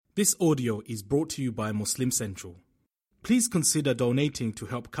This audio is brought to you by Muslim Central. Please consider donating to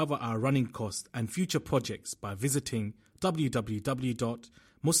help cover our running costs and future projects by visiting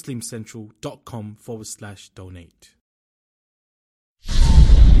www.muslimcentral.com/donate.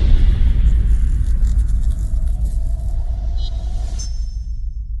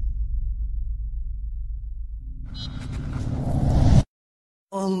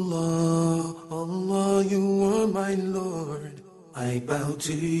 Allah, Allah, you are my Lord. I bow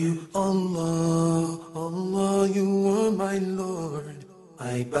to you. Allah, Allah, you are my Lord.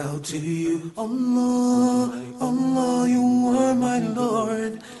 I bow to you. Allah, Allah, you are my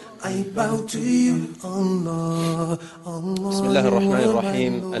Lord. I bow to you. Allah, Allah. بسم الله الرحمن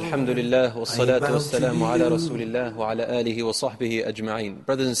الرحيم الحمد لله والصلاة والسلام على رسول الله وعلى آله وصحبه أجمعين.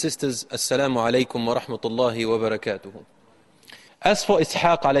 Brothers and sisters, Assalamu alaikum wa rahmatullahi wa barakatuhu. As for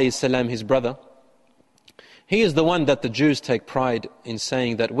Ishaq alayhi salam, his brother, he is the one that the Jews take pride in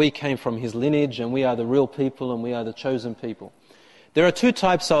saying that we came from his lineage and we are the real people and we are the chosen people. There are two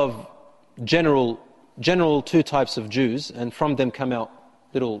types of general two types of Jews, and from them come out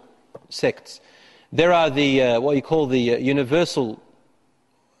little sects. There are the what you call the universal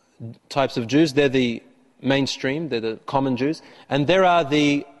types of Jews. They're the mainstream, they're the common Jews, and there are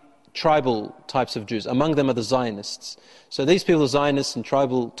the tribal types of Jews. Among them are the Zionists. So these people, Zionists and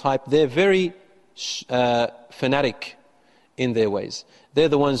tribal type, they're very fanatic in their ways. They're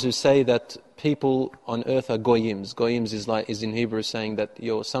the ones who say that people on earth are goyims. Goyims is in Hebrew saying that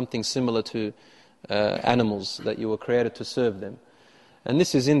you're something similar to animals, that you were created to serve them. And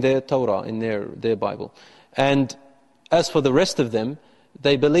this is in their Torah, in their Bible. And as for the rest of them,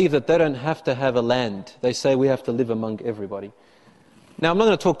 they believe that they don't have to have a land. They say we have to live among everybody. Now, I'm not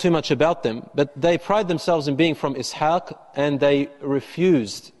going to talk too much about them, but they pride themselves in being from Ishaq, and they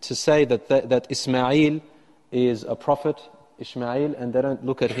refused to say that Ismail is a prophet, Ishmael, and they don't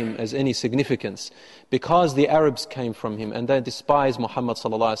look at him as any significance, because the Arabs came from him, and they despise Muhammad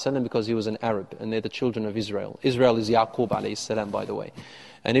sallallahu alaihi wasallam because he was an Arab, and they're the children of Israel. Israel is Yaqub alayhi salam, by the way,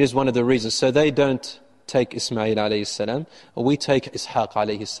 and it is one of the reasons. So they don't take Ismail alayhi salam, we take Ishaq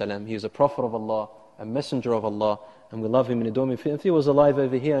alayhi salam. He is a prophet of Allah, a messenger of Allah, and we love him and adore him. If he was alive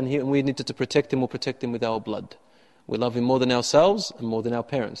over here and we needed to protect him, we'll protect him with our blood. We love him more than ourselves and more than our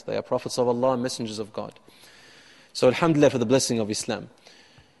parents. They are prophets of Allah and messengers of God. So alhamdulillah for the blessing of Islam.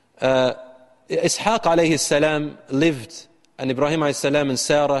 Ishaq alayhi salam lived, and Ibrahim alayhi salam and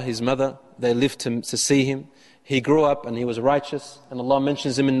Sarah, his mother, they lived to see him. He grew up and he was righteous, and Allah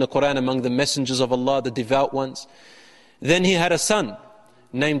mentions him in the Quran among the messengers of Allah, the devout ones. Then he had a son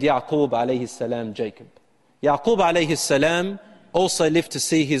named Yaqub alayhi salam, Jacob. Yaqub alayhi salam also lived to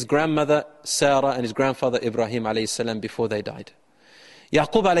see his grandmother Sarah and his grandfather Ibrahim alayhi salam before they died.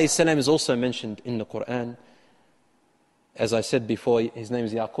 Yaqub alayhi salam is also mentioned in the Quran. As I said before, his name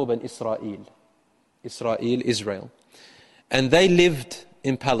is Yaqub and Israel. Israel. And they lived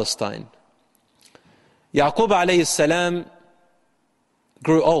in Palestine. Yaqub alayhi salam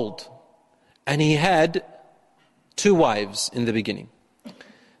grew old, and he had two wives in the beginning.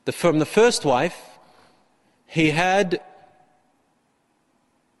 From the first wife, he had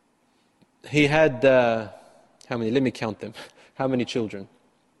how many? Let me count them. How many children?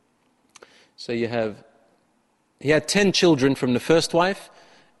 So he had 10 children from the first wife,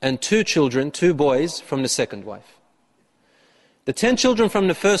 and 2 boys from the second wife. The 10 children from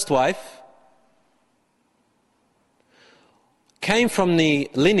the first wife came from the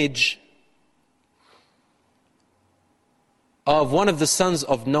lineage of one of the sons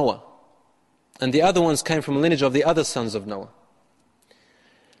of Noah, and the other ones came from the lineage of the other sons of Noah.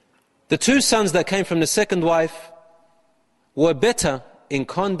 The 2 sons that came from the second wife were better in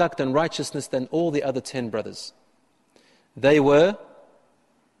conduct and righteousness than all the other 10 brothers. They were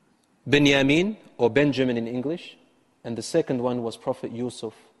Benjamin, or Benjamin in English, and the second one was Prophet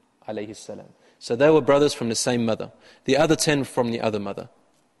Yusuf alayhi salam. So they were brothers from the same mother. The other 10 from the other mother.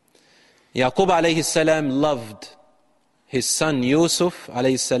 Yaqub alayhi salam loved his son Yusuf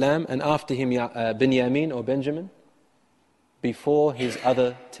alayhi salam, and after him Benjamin or Benjamin, before his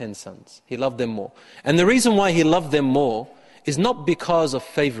other 10 sons. He loved them more. And the reason why he loved them more is not because of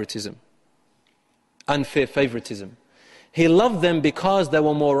favoritism, unfair favoritism. He loved them because they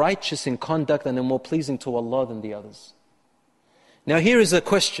were more righteous in conduct and they were more pleasing to Allah than the others. Now here is a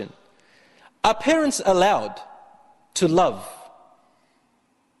question. Are parents allowed to love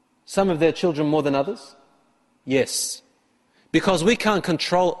some of their children more than others? Yes. Because we can't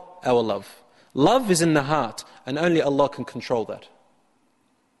control our love. Love is in the heart, and only Allah can control that.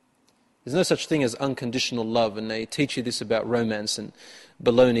 There's no such thing as unconditional love, and they teach you this about romance and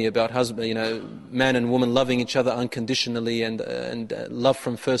baloney about husband, man and woman loving each other unconditionally and love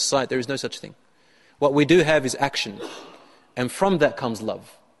from first sight. There is no such thing. What we do have is action, and from that comes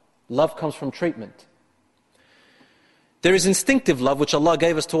love. Love comes from treatment. There is instinctive love which Allah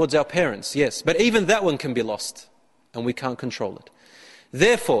gave us towards our parents, yes, but even that one can be lost, and we can't control it.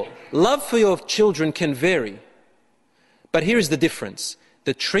 Therefore, love for your children can vary, but here is the difference.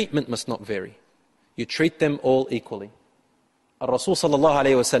 The treatment must not vary. You treat them all equally. Rasul sallallahu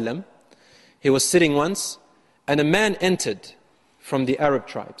alayhi wasallam, he was sitting once, and a man entered from the Arab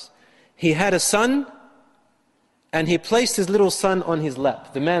tribes. He had a son, and he placed his little son on his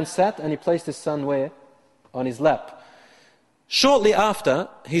lap. The man sat, and he placed his son where? On his lap. Shortly after,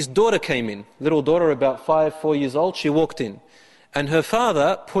 his daughter came in, little daughter about 4 years old. She walked in, and her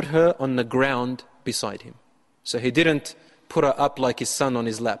father put her on the ground beside him. So he didn't put her up like his son on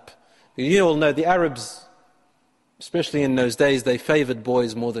his lap. You all know the Arabs, especially in those days, they favored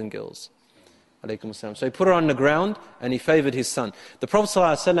boys more than girls. So he put her on the ground and he favored his son. The Prophet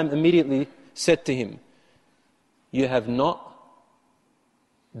ﷺ immediately said to him, "You have not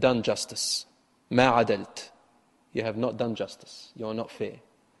done justice. Ma adalt. You have not done justice. You are not fair." He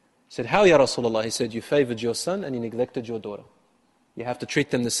said, "How, Ya Rasulullah?" He said, "You favored your son and you neglected your daughter. You have to treat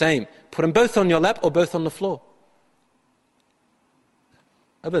them the same. Put them both on your lap or both on the floor."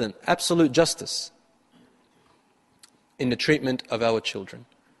 Abadan, absolute justice in the treatment of our children.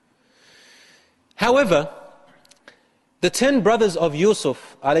 However, the 10 brothers of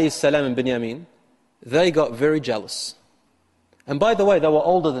Yusuf alayhi salam and Binyamin, they got very jealous. And by the way, they were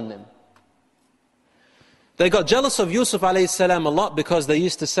older than them. They got jealous of Yusuf alayhi salam a lot because they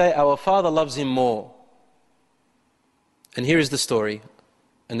used to say, "Our father loves him more." And here is the story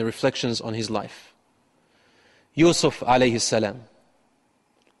and the reflections on his life. Yusuf alayhi salam,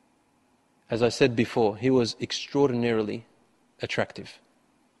 as I said before, he was extraordinarily attractive.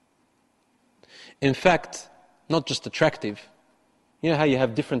 In fact, not just attractive. You know how you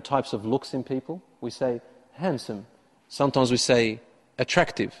have different types of looks in people? We say handsome. Sometimes we say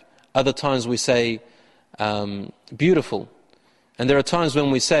attractive. Other times we say beautiful. And there are times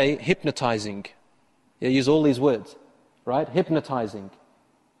when we say hypnotizing. You use all these words, right? Hypnotizing.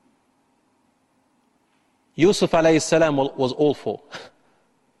 Yusuf alayhi salam was all four.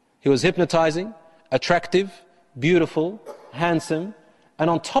 He was hypnotizing, attractive, beautiful, handsome, and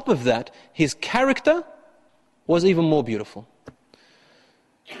on top of that, his character was even more beautiful.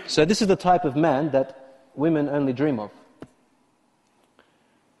 So this is the type of man that women only dream of.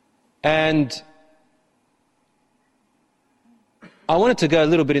 And I wanted to go a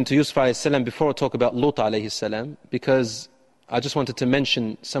little bit into Yusuf alayhi salam before I talk about Lut alayhi salam, because I just wanted to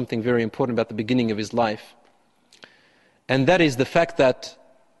mention something very important about the beginning of his life. And that is the fact that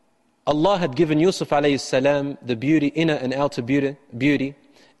Allah had given Yusuf alayhi salam the beauty, inner and outer beauty,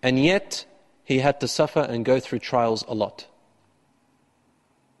 and yet he had to suffer and go through trials a lot.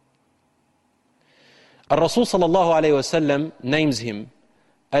 Rasul sallallahu alayhi wasallam names him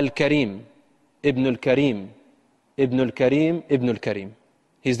Al-Karim, Ibn al-Karim, Ibn al-Karim, Ibn al-Karim.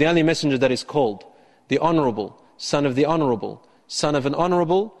 He's the only messenger that is called the honorable, son of the honorable, son of an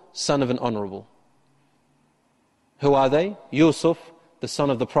honorable, son of an honorable. Who are they? Yusuf, the son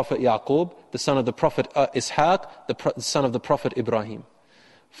of the Prophet Yaqub, the son of the Prophet Ishaq, the son of the Prophet Ibrahim.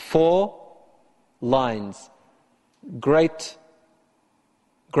 4 lines. Great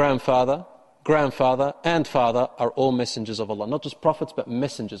grandfather, grandfather, and father are all messengers of Allah. Not just prophets, but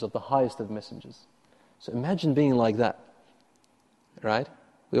messengers of the highest of messengers. So imagine being like that, right?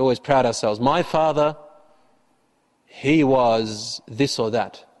 We always proud ourselves. My father, he was this or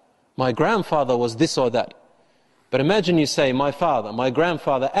that. My grandfather was this or that. But imagine you say, my father, my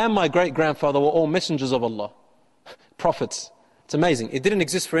grandfather, and my great-grandfather were all messengers of Allah, prophets. It's amazing. It didn't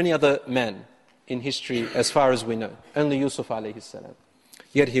exist for any other man in history as far as we know. Only Yusuf alayhi salam.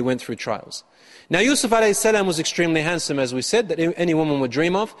 Yet he went through trials. Now Yusuf alayhi salam was extremely handsome, as we said, that any woman would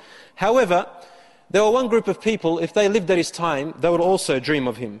dream of. However, there were one group of people, if they lived at his time, they would also dream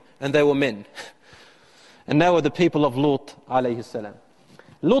of him, and they were men. And they were the people of Lut alayhi salam.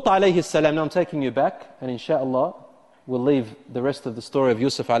 Lut alayhi salam, now I'm taking you back, and inshallah we'll leave the rest of the story of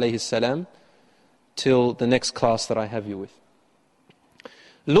Yusuf alayhi salam till the next class that I have you with.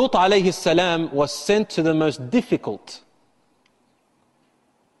 Lut alayhi salam was sent to the most difficult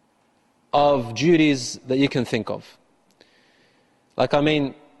of duties that you can think of.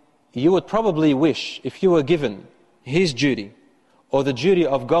 You would probably wish, if you were given his duty, or the duty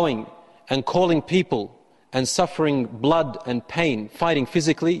of going and calling people and suffering blood and pain, fighting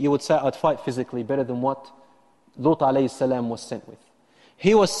physically, you would say, I'd fight physically better than what Lut alayhi salam was sent with.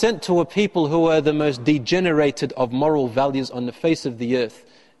 He was sent to a people who were the most degenerated of moral values on the face of the earth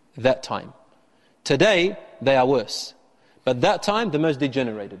that time. Today, they are worse. But that time, the most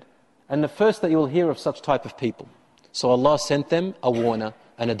degenerated. And the first that you will hear of such type of people. So Allah sent them a warner,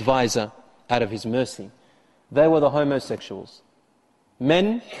 an advisor out of His mercy. They were the homosexuals.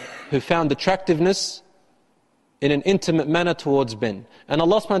 Men who found attractiveness in an intimate manner towards men. And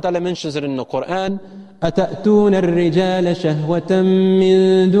Allah subhanahu wa ta'ala mentions it in the Quran. أَتَأْتُونَ الرِّجَالَ شَهْوَةً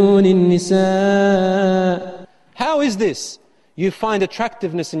مِّن دُونِ النِّسَاءِ. How is this? You find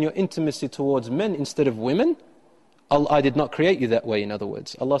attractiveness in your intimacy towards men instead of women? I did not create you that way, in other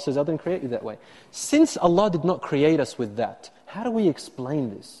words. Allah says, I didn't create you that way. Since Allah did not create us with that, how do we explain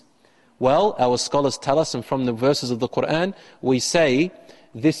this? Well, our scholars tell us, and from the verses of the Quran, we say,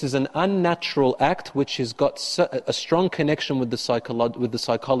 this is an unnatural act which has got a strong connection with the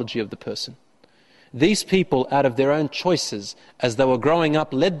psychology of the person. These people, out of their own choices, as they were growing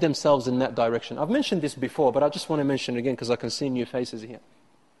up, led themselves in that direction. I've mentioned this before, but I just want to mention it again because I can see new faces here.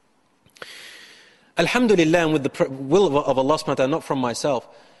 Alhamdulillah, and with the will of Allah subhanahu wa ta'ala, not from myself,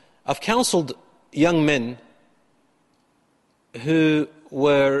 I've counseled young men who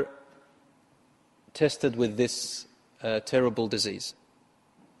were tested with this terrible disease.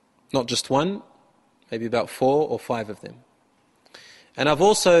 Not just one, maybe about 4 or 5 of them. And I've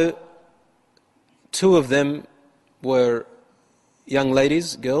also, 2 of them were young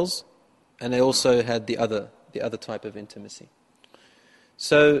ladies, girls, and they also had the other type of intimacy.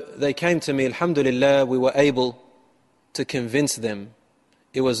 So they came to me, alhamdulillah, we were able to convince them.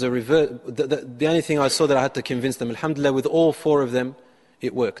 It was a reverse. The only thing I saw that I had to convince them, alhamdulillah, with all 4 of them,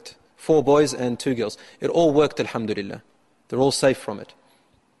 it worked. 4 boys and 2 girls. It all worked, alhamdulillah. They're all safe from it.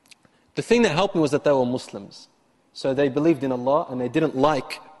 The thing that helped me was that they were Muslims. So they believed in Allah and they didn't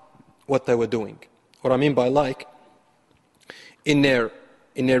like what they were doing. What I mean by like, in their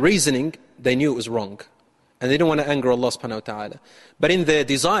reasoning, they knew it was wrong. And they didn't want to anger Allah subhanahu wa ta'ala. But in their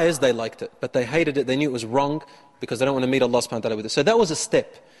desires, they liked it. But they hated it, they knew it was wrong because they don't want to meet Allah subhanahu wa ta'ala with it. So that was a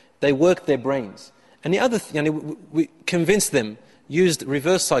step. They worked their brains. And the other thing, we convinced them, used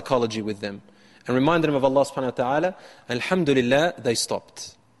reverse psychology with them, and reminded them of Allah subhanahu wa ta'ala. Alhamdulillah, they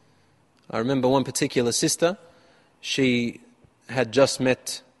stopped. I remember one particular sister, she had just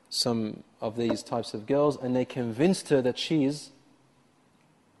met some of these types of girls, and they convinced her that she is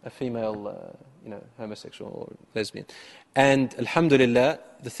a female, homosexual or lesbian. And alhamdulillah,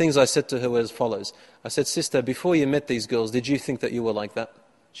 the things I said to her were as follows. I said, sister, before you met these girls, did you think that you were like that?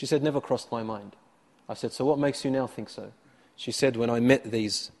 She said, never crossed my mind. I said, so what makes you now think so? She said, when I met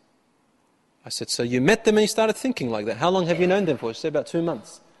these. I said, so you met them and you started thinking like that. How long have you known them for? She said, about 2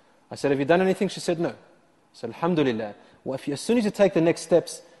 months. I said, have you done anything? She said, no. I said, alhamdulillah. Well, as soon as you take the next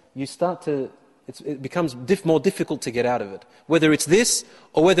steps, you start to, it becomes more difficult to get out of it. Whether it's this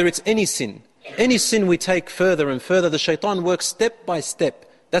or whether it's any sin. Any sin we take further and further, the shaitan works step by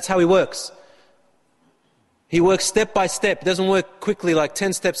step. That's how he works. He works step by step. It doesn't work quickly like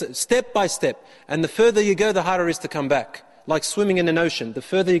 10 steps, step by step. And the further you go, the harder it is to come back. Like swimming in an ocean. The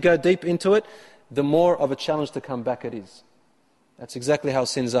further you go deep into it, the more of a challenge to come back it is. That's exactly how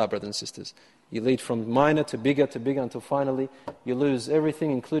sins are, brothers and sisters. You lead from minor to bigger until finally you lose everything,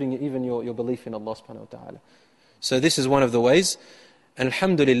 including even your belief in Allah subhanahu wa ta'ala. So this is one of the ways. And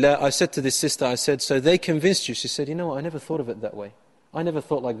alhamdulillah, I said to this sister, I said, so they convinced you? She said, you know what, I never thought of it that way. I never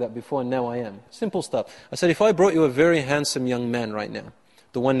thought like that before and now I am. Simple stuff. I said, if I brought you a very handsome young man right now,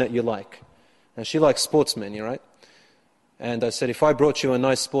 the one that you like, and she likes sportsmen, you right? And I said, if I brought you a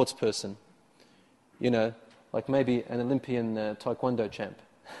nice sports person, like maybe an Olympian taekwondo champ.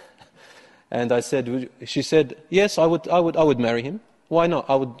 And I said, she said, yes, I would marry him. Why not?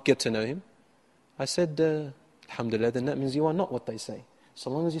 I would get to know him. I said, alhamdulillah, then that means you are not what they say. So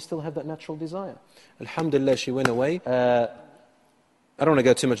long as you still have that natural desire. Alhamdulillah, she went away. I don't want to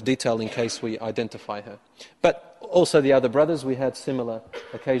go too much detail in case we identify her. But also the other brothers, we had similar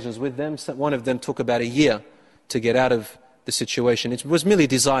occasions with them. One of them took about a year to get out of the situation. It was merely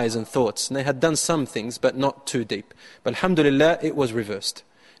desires and thoughts. And they had done some things, but not too deep. But alhamdulillah, it was reversed.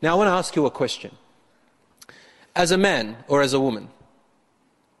 Now I want to ask you a question. As a man or as a woman,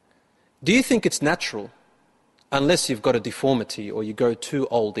 do you think it's natural, unless you've got a deformity or you grow too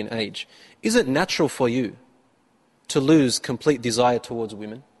old in age, is it natural for you to lose complete desire towards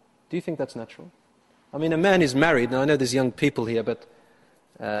women? Do you think that's natural? I mean, a man is married. Now I know there's young people here, but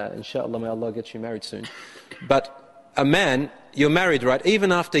inshallah, may Allah get you married soon. But a man, you're married, right?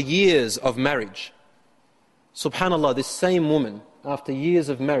 Even after years of marriage, subhanallah, this same woman, after years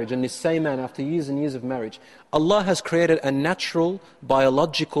of marriage, and this same man, after years and years of marriage, Allah has created a natural,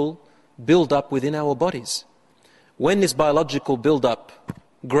 biological build-up within our bodies. when this biological build-up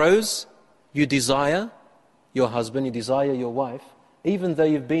grows, you desire your husband, you desire your wife, even though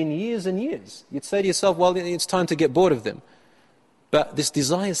you've been years and years. You'd say to yourself, well, it's time to get bored of them. But this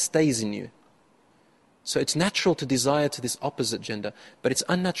desire stays in you. So it's natural to desire to this opposite gender, but it's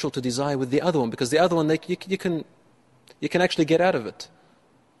unnatural to desire with the other one, because the other one, you can actually get out of it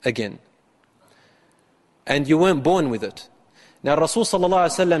again. And you weren't born with it. Now Rasul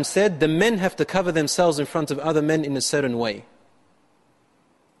ﷺ said, the men have to cover themselves in front of other men in a certain way.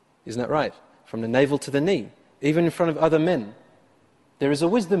 Isn't that right? From the navel to the knee, even in front of other men. There is a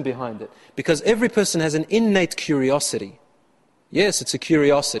wisdom behind it, because every person has an innate curiosity. Yes, it's a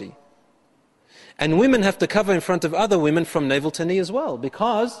curiosity. And women have to cover in front of other women from navel to knee as well,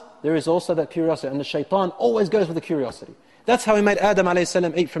 because there is also that curiosity. And the shaitan always goes with the curiosity. That's how he made Adam a.s.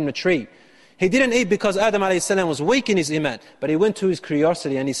 eat from the tree. He didn't eat because Adam a.s. was weak in his iman, but he went to his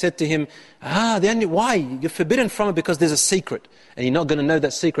curiosity and he said to him, why? You're forbidden from it because there's a secret. And you're not going to know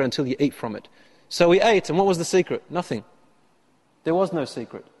that secret until you eat from it. So he ate, and what was the secret? Nothing. There was no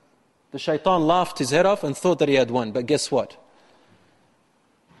secret. The shaitan laughed his head off and thought that he had won. But guess what?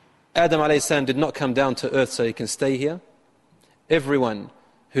 Adam a.s. did not come down to earth so he can stay here. Everyone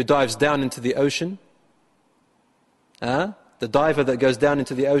who dives down into the ocean, the diver that goes down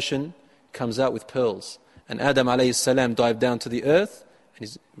into the ocean comes out with pearls. And Adam a.s. dived down to the earth and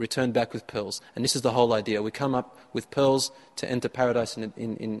he's returned back with pearls. And this is the whole idea. We come up with pearls to enter paradise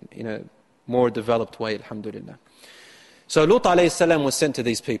in a more developed way, alhamdulillah. So Lut a.s. was sent to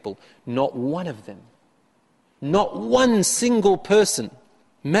these people. Not one of them, not one single person,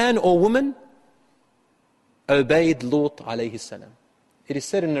 man or woman, obeyed Lut alayhi salam. It is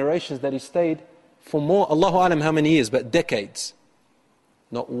said in narrations that he stayed for more, Allahu alam how many years, but decades.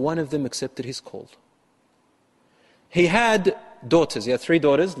 Not one of them accepted his call. He had daughters, he had 3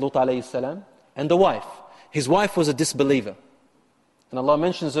 daughters, Lut alayhi salam, and a wife. His wife was a disbeliever. And Allah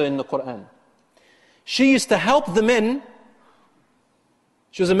mentions her in the Quran. She used to help the men.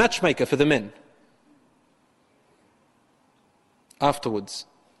 She was a matchmaker for the men. Afterwards.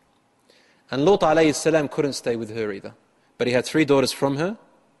 And Lut alayhi salam couldn't stay with her either. But he had 3 daughters from her.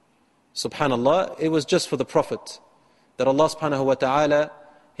 Subhanallah, it was just for the Prophet that Allah subhanahu wa ta'ala,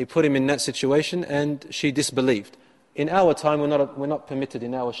 He put him in that situation and she disbelieved. In our time, we're not permitted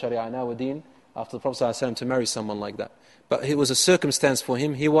in our sharia, in our deen, after the Prophet ﷺ to marry someone like that. But it was a circumstance for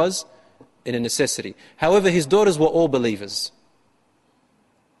him, he was in a necessity. However, his daughters were all believers.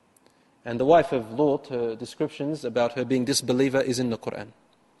 And the wife of Lut, her descriptions about her being disbeliever is in the Quran.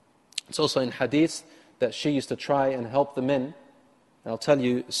 It's also in hadith that she used to try and help the men. And I'll tell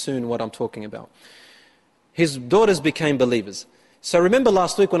you soon what I'm talking about. His daughters became believers. So remember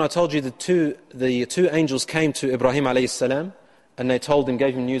last week when I told you the two angels came to Ibrahim alayhi salam and they told him,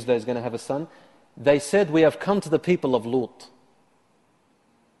 gave him news that he's going to have a son. They said, we have come to the people of Lut.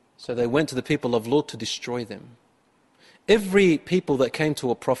 So they went to the people of Lut to destroy them. Every people that came to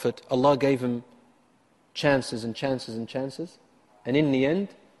a prophet, Allah gave him chances and chances and chances. And in the end,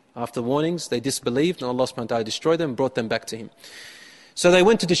 after warnings, they disbelieved and Allah subhanahu wa ta'ala destroyed them and brought them back to Him. So they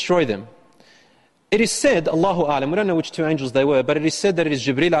went to destroy them. It is said, Allahu A'lam, we don't know which 2 angels they were, but it is said that it is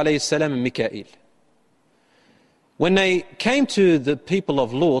Jibreel alayhi salam and Mikael. When they came to the people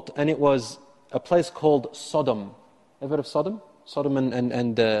of Lut, and it was a place called Sodom. Ever heard of Sodom? Sodom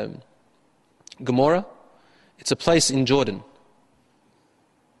and Gomorrah? It's a place in Jordan.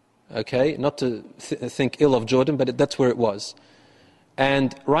 Okay, not to think ill of Jordan, but that's where it was.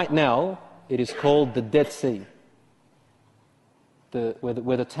 And right now, it is called the Dead Sea.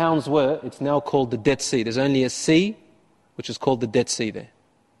 Where the towns were, it's now called the Dead Sea. There's only a sea, which is called the Dead Sea there.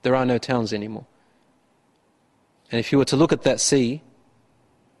 There are no towns anymore. And if you were to look at that sea,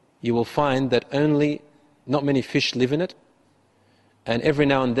 you will find that not many fish live in it. And every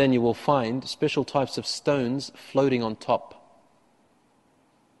now and then you will find special types of stones floating on top.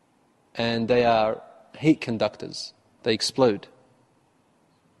 And they are heat conductors. They explode.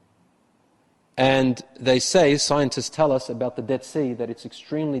 And they say, scientists tell us about the Dead Sea, that it's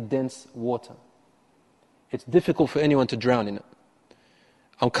extremely dense water. It's difficult for anyone to drown in it.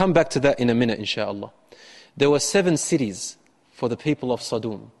 I'll come back to that in a minute, inshallah. There were 7 cities for the people of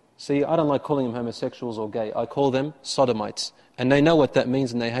Sodom. See, I don't like calling them homosexuals or gay. I call them sodomites. And they know what that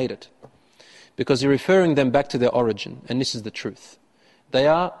means and they hate it. Because you're referring them back to their origin. And this is the truth. They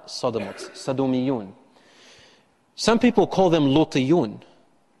are sodomites, Sadomiyun. Some people call them Lutiyun.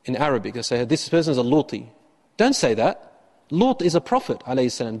 In Arabic, they say, this person is a Luti. Don't say that. Lut is a prophet,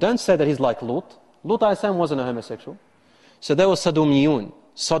 alayhi salam. Don't say that he's like Lut. Lut, alayhi salam, wasn't a homosexual. So they were Sadomiyun,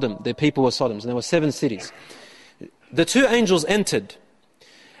 Sodom. Their people were Sodoms. And there were 7 cities. The 2 angels entered.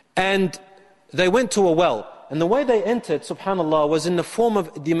 And they went to a well. And the way they entered, subhanAllah, was in the form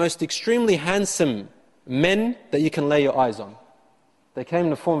of the most extremely handsome men that you can lay your eyes on. They came in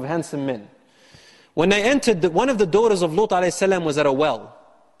the form of handsome men. When they entered, one of the daughters of Lut alayhi salam was at a well.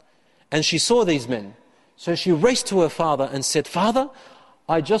 And she saw these men. So she raced to her father and said, "Father,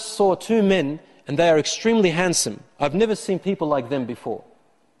 I just saw two men and they are extremely handsome. I've never seen people like them before."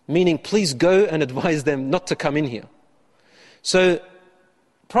 Meaning, please go and advise them not to come in here. So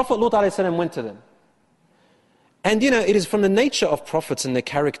Prophet Lut alayhi salam went to them. And it is from the nature of prophets and their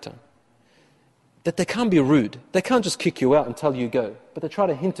character that they can't be rude. They can't just kick you out and tell you go, but they try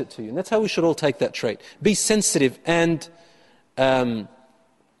to hint it to you. And that's how we should all take that trait. Be sensitive and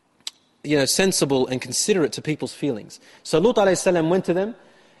sensible and considerate to people's feelings. So Lut alayhi salam went to them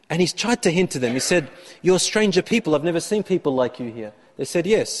and he tried to hint to them. He said, "You're stranger people. I've never seen people like you here." They said,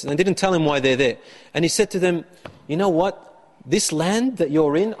 "Yes." And they didn't tell him why they're there. And he said to them, "You know what? This land that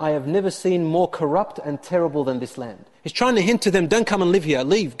you're in, I have never seen more corrupt and terrible than this land." He's trying to hint to them, "Don't come and live here.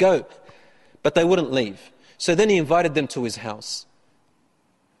 Leave, go." But they wouldn't leave. So then he invited them to his house.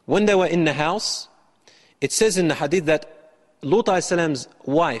 When they were in the house, it says in the hadith that Lut alayhi salam's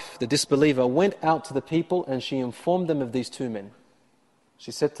wife, the disbeliever, went out to the people and she informed them of these two men.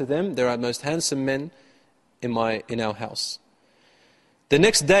 She said to them, "There are most handsome men in our house." The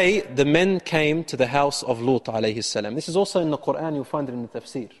next day, the men came to the house of Lut alayhi salam. This is also in the Quran, you'll find it in the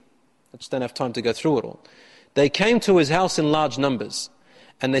tafsir. I just don't have time to go through it all. They came to his house in large numbers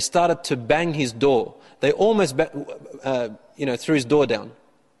and they started to bang his door. They almost threw his door down.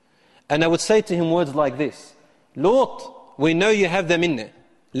 And they would say to him words like this, "Lut, we know you have them in there.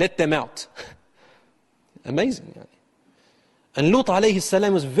 Let them out." Amazing. And Lut alayhi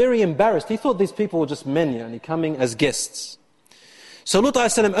salam was very embarrassed. He thought these people were just men coming as guests. So Lut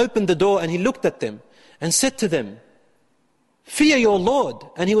alayhi salam opened the door and he looked at them and said to them, "Fear your Lord."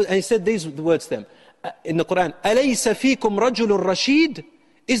 And he said these words to them in the Quran, "Alaysa fikum rajulun rashid?"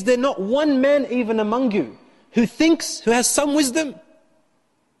 Is there not one man even among you who has some wisdom?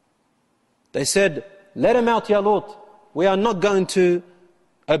 They said, "Let him out, Ya Lut. We are not going to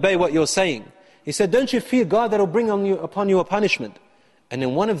obey what you're saying." He said, "Don't you fear God that will bring upon you a punishment?" And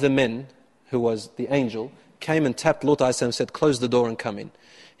then one of the men, who was the angel, came and tapped Lut alayhi salam and said, "Close the door and come in."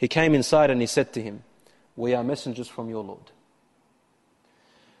 He came inside and he said to him, "We are messengers from your Lord."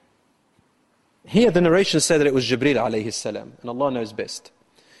 Here the narrations say that it was Jibreel alayhi salam, and Allah knows best.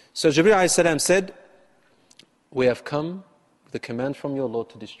 So Jibreel alayhi salam said, "We have come with a command from your Lord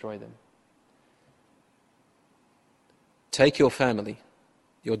to destroy them. Take your family,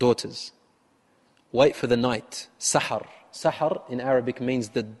 your daughters, wait for the night, sahar. Sahar in Arabic means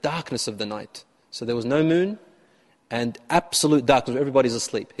the darkness of the night. So there was no moon and absolute darkness, everybody's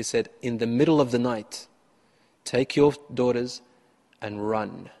asleep. He said, in the middle of the night, take your daughters and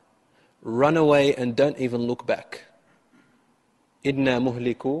run. Run away and don't even look back. Inna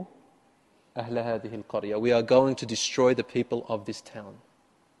muhliku ahla hadhihi al-qarya. We are going to destroy the people of this town.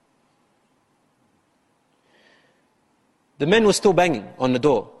 The men were still banging on the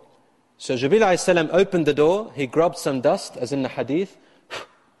door. So Jibreel alayhi salam opened the door, he grabbed some dust, as in the hadith,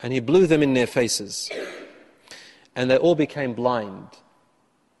 and he blew them in their faces. And they all became blind.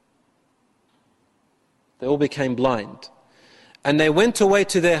 They all became blind. And they went away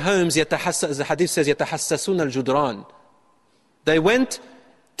to their homes, as the hadith says, يَتَحَسَّسُونَ الْجُدْرَانِ. They went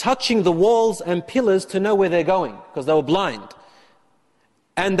touching the walls and pillars to know where they're going, because they were blind.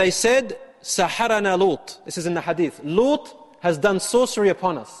 And they said, Saharana Lut. This is in the hadith. Lut has done sorcery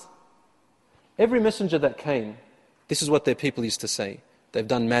upon us. Every messenger that came, this is what their people used to say. They've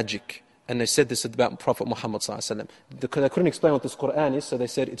done magic. And they said this about Prophet Muhammad ﷺ. They couldn't explain what this Quran is, so they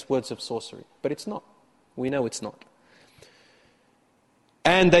said it's words of sorcery. But it's not. We know it's not.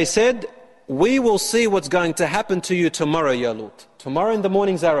 And they said, we will see what's going to happen to you tomorrow, Ya Lut. Tomorrow in the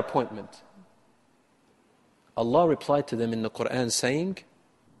morning's our appointment. Allah replied to them in the Quran saying,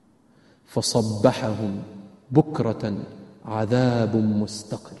 فَصَبَّحَهُمْ بُكْرَةً عَذَابٌ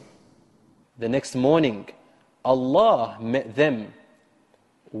مُسْتَقِرٌ. The next morning, Allah met them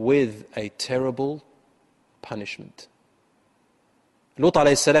with a terrible punishment. Lut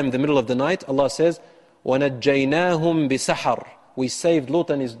alayhi salam, in the middle of the night, Allah says, وَنَجَّيْنَاهُمْ بِسَحَرٍ. We saved Lut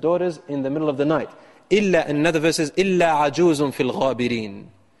and his daughters in the middle of the night. إِلَّا, another verse says, إِلَّا عَجُوزٌ فِي الْغَابِرِينَ.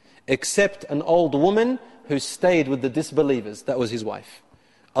 Except an old woman who stayed with the disbelievers. That was his wife.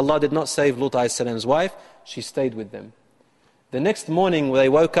 Allah did not save Lut alayhi salam's wife. She stayed with them. The next morning when they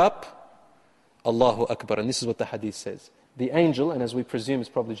woke up, Allahu Akbar, and this is what the hadith says. The angel, and as we presume it's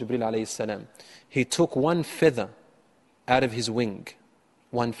probably Jibreel alayhi salam, he took one feather out of his wing,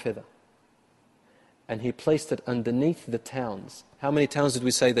 one feather, and he placed it underneath the towns. How many towns did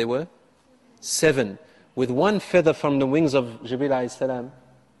we say they were? 7. with one feather from the wings of Jibreel alayhi salam,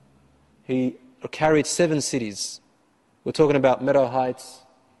 he carried 7 cities. We're talking about Meadow Heights,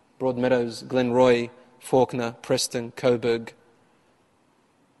 Broadmeadows, Glenroy, Faulkner, Preston, Coburg,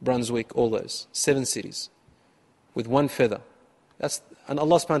 Brunswick, all those. 7 cities with one feather. And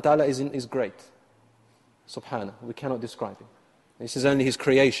Allah subhanahu wa ta'ala is great. Subhanah, we cannot describe Him. This is only His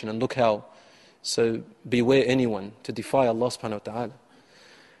creation, and look how. So beware anyone to defy Allah subhanahu wa ta'ala.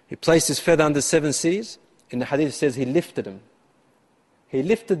 He placed His feather under 7 cities. In the hadith it says He lifted them. He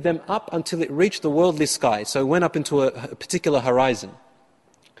lifted them up until it reached the worldly sky. So it went up into a particular horizon.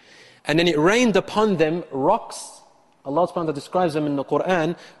 And then it rained upon them rocks. Allah subhanahu wa ta'ala describes them in the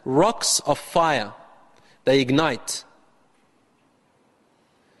Quran, rocks of fire. They ignite.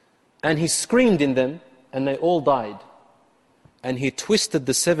 And He screamed in them, and they all died. And He twisted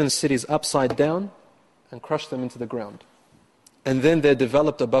the 7 cities upside down and crushed them into the ground. And then there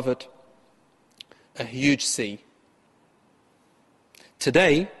developed above it a huge sea.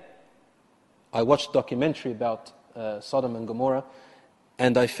 Today, I watched a documentary about Sodom and Gomorrah,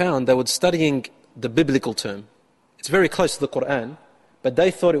 and I found they were studying the biblical term. It's very close to the Quran, but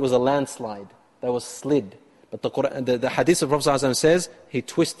they thought it was a landslide. They was slid. But the Quran, the hadith of Prophet ﷺ says He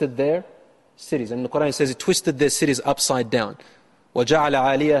twisted their cities. And the Quran says He twisted their cities upside down. وَجَعَلَ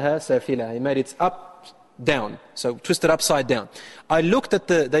عَالِيَهَا سَافِلَهَا He made it up, down. So twisted upside down. They looked at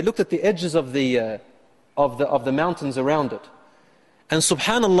the edges of the mountains around it. And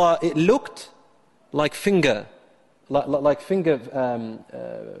subhanallah, it looked like finger lanes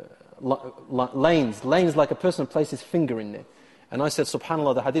like a person placed his finger in there. And I said,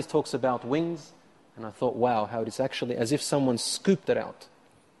 subhanallah, the hadith talks about wings. And I thought, wow, how it is actually as if someone scooped it out.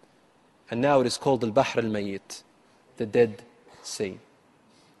 And now it is called al-Bahr al-Mayyit, the Dead Sea.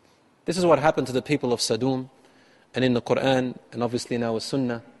 This is what happened to the people of Sodom. And in the Quran, and obviously in our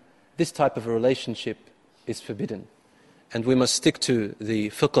Sunnah, this type of a relationship is forbidden. And we must stick to the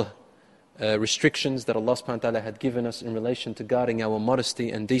fiqh restrictions that Allah subhanahu wa ta'ala had given us in relation to guarding our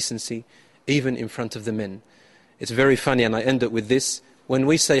modesty and decency, even in front of the men. It's very funny, and I end it with this. When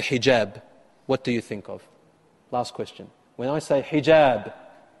we say hijab, what do you think of? Last question. When I say hijab,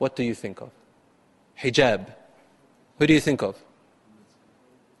 what do you think of? Hijab. Who do you think of?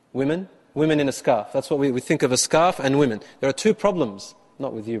 Women? Women in a scarf. That's what we think of, a scarf and women. There are 2 problems.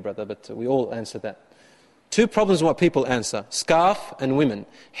 Not with you, brother, but we all answer that. 2 problems in what people answer. Scarf and women.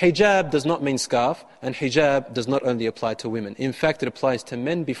 Hijab does not mean scarf, and hijab does not only apply to women. In fact, it applies to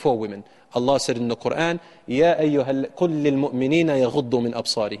men before women. Allah said in the Quran, يَا أَيُّهَا قُلْ لِلْمُؤْمِنِينَ يَغُضُّوا مِنْ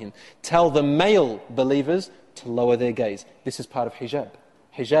أَبْصَارِهِمْ Tell the male believers to lower their gaze. This is part of hijab.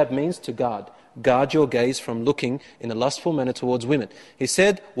 Hijab means to guard. Guard your gaze from looking in a lustful manner towards women. He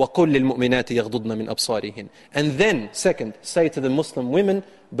said, وَقُلْ لِلْمُؤْمِنَاتِ يَغْضُضْنَ مِنْ أَبْصَارِهِنْ And then, second, say to the Muslim women,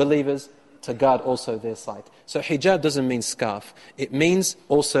 believers, to guard also their sight. So hijab doesn't mean scarf. It means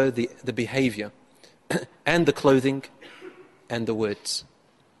also the behavior and the clothing and the words.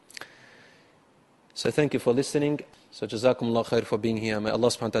 So thank you for listening. So jazakumullah khair for being here. May Allah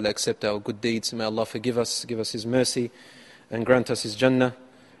subhanahu wa ta'ala accept our good deeds. May Allah forgive us, give us His mercy, and grant us His Jannah.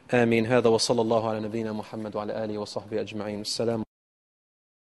 آمين. هذا وصلى الله على نبينا محمد وعلى آله وصحبه أجمعين. السلام